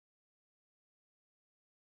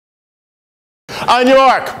On your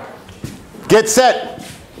mark. Get set.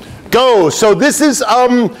 Go. So this is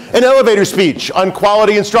an elevator speech on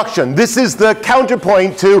quality instruction. This is the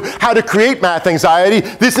counterpoint to how to create math anxiety.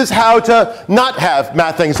 This is how to not have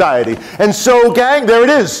math anxiety. And so, gang, there it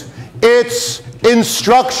is. It's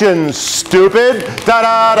instructions, stupid.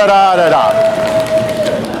 Da-da-da-da-da-da.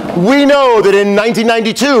 We know that in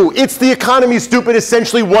 1992, It's the Economy, Stupid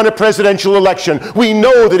essentially won a presidential election. We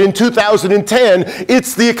know that in 2010,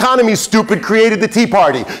 It's the Economy, Stupid created the Tea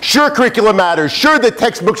Party. Sure, curriculum matters. Sure, the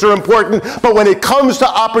textbooks are important. But when it comes to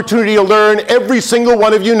opportunity to learn, every single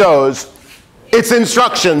one of you knows it's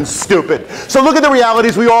instructions, stupid. So look at the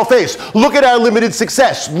realities we all face. Look at our limited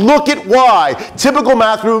success. Look at why typical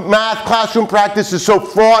math classroom practice is so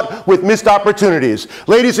fraught with missed opportunities.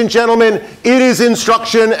 Ladies and gentlemen, it is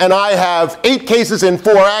instruction, and I have 8 cases in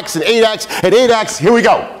 4 acts and 8 acts and 8 acts. Here we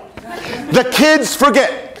go. The kids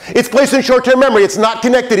forget. It's placed in short-term memory. It's not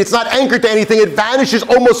connected. It's not anchored to anything. It vanishes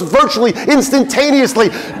almost virtually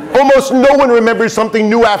instantaneously. Almost no one remembers something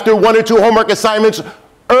new after 1 or 2 homework assignments.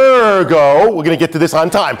 Ergo, we're going to get to this on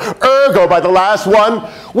time. Ergo, by the last one,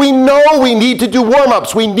 we know we need to do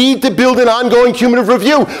warm-ups. We need to build an ongoing cumulative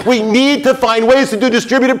review. We need to find ways to do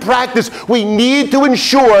distributed practice. We need to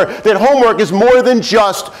ensure that homework is more than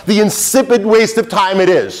just the insipid waste of time it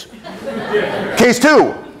is. Case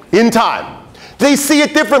 2, in time. They see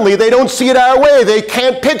it differently. They don't see it our way. They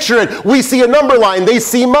can't picture it. We see a number line. They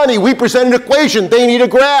see money. We present an equation. They need a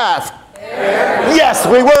graph. Yes,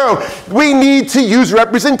 we were. We need to use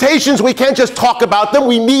representations. We can't just talk about them.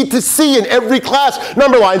 We need to see in every class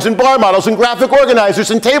number lines and bar models and graphic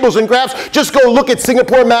organizers and tables and graphs. Just go look at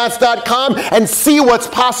SingaporeMaths.com and see what's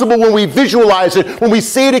possible when we visualize it. When we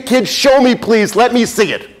say to kids, show me please, let me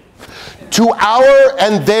see it. To our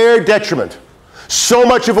and their detriment. So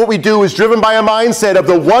much of what we do is driven by a mindset of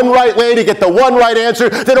the one right way to get the one right answer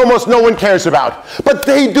that almost no one cares about. But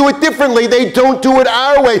they do it differently. They don't do it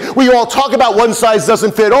our way. We all talk about one size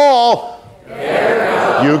doesn't fit all.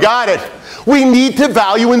 You got it. We need to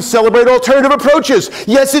value and celebrate alternative approaches.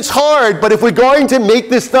 Yes, it's hard, but if we're going to make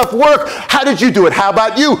this stuff work, how did you do it? How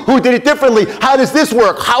about you? Who did it differently? How does this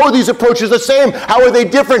work? How are these approaches the same? How are they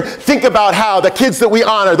different? Think about how the kids that we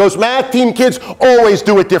honor, those math team kids, always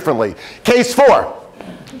do it differently. Case 4.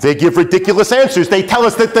 They give ridiculous answers. They tell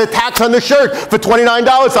us that the tax on the shirt for $29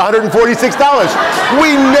 is $146.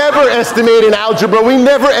 We never estimate in algebra. We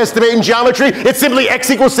never estimate in geometry. It's simply x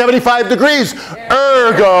equals 75 degrees.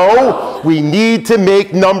 Ergo, we need to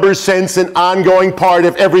make number sense an ongoing part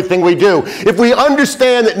of everything we do. If we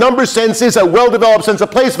understand that number sense is a well-developed sense of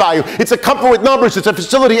place value, it's a comfort with numbers, it's a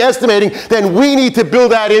facility estimating, then we need to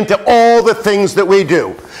build that into all the things that we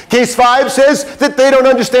do. Case 5 says that they don't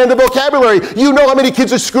understand the vocabulary. You know how many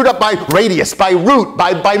kids are screwed up by radius, by root,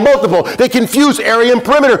 by multiple. They confuse area and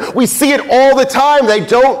perimeter. We see it all the time. They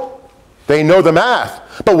don't. They know the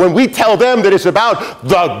math. But when we tell them that it's about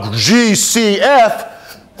the GCF,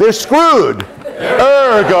 they're screwed.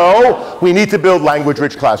 Ergo, we need to build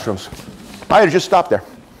language-rich classrooms. I had to just stop there.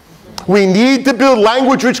 We need to build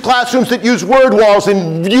language-rich classrooms that use word walls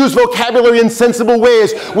and use vocabulary in sensible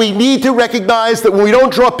ways. We need to recognize that when we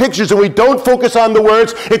don't draw pictures and we don't focus on the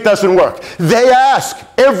words, it doesn't work. They ask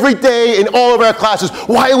every day in all of our classes,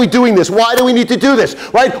 why are we doing this? Why do we need to do this?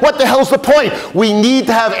 Right? What the hell's the point? We need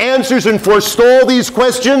to have answers and forestall these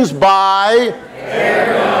questions by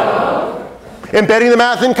embedding the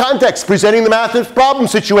math in context, presenting the math in problem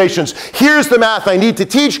situations. Here's the math I need to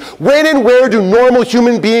teach. When and where do normal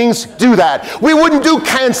human beings do that? We wouldn't do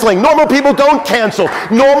canceling. Normal people don't cancel.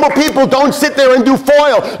 Normal people don't sit there and do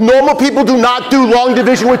FOIL. Normal people do not do long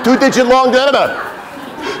division with 2-digit long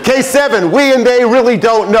da-da-da. Case 7, we and they really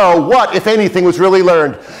don't know what, if anything, was really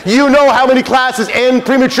learned. You know how many classes end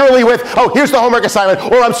prematurely with, oh, here's the homework assignment,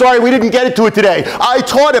 or I'm sorry, we didn't get it to it today. I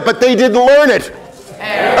taught it, but they didn't learn it.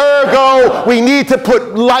 Ergo, we need to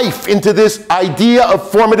put life into this idea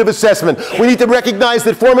of formative assessment. We need to recognize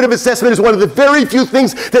that formative assessment is one of the very few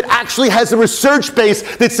things that actually has a research base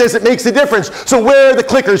that says it makes a difference. So where are the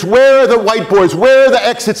clickers? Where are the whiteboards? Where are the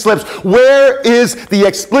exit slips? Where is the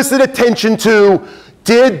explicit attention to,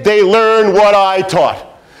 did they learn what I taught?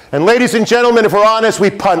 And ladies and gentlemen, if we're honest, we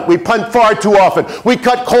punt. We punt far too often. We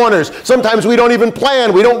cut corners. Sometimes we don't even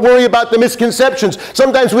plan. We don't worry about the misconceptions.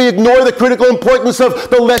 Sometimes we ignore the critical importance of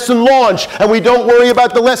the lesson launch, and we don't worry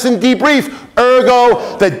about the lesson debrief.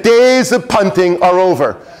 Ergo, the days of punting are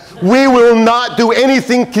over. We will not do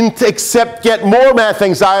anything except get more math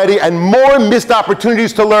anxiety and more missed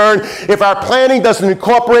opportunities to learn if our planning doesn't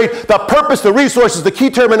incorporate the purpose, the resources, the key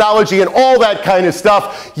terminology, and all that kind of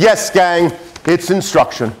stuff. Yes, gang, it's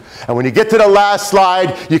instruction. And when you get to the last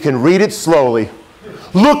slide, you can read it slowly.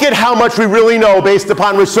 Look at how much we really know based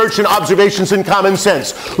upon research and observations and common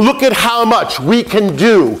sense. Look at how much we can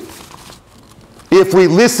do if we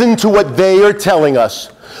listen to what they are telling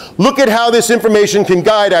us. Look at how this information can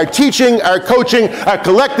guide our teaching, our coaching, our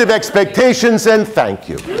collective expectations, and thank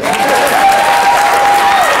you.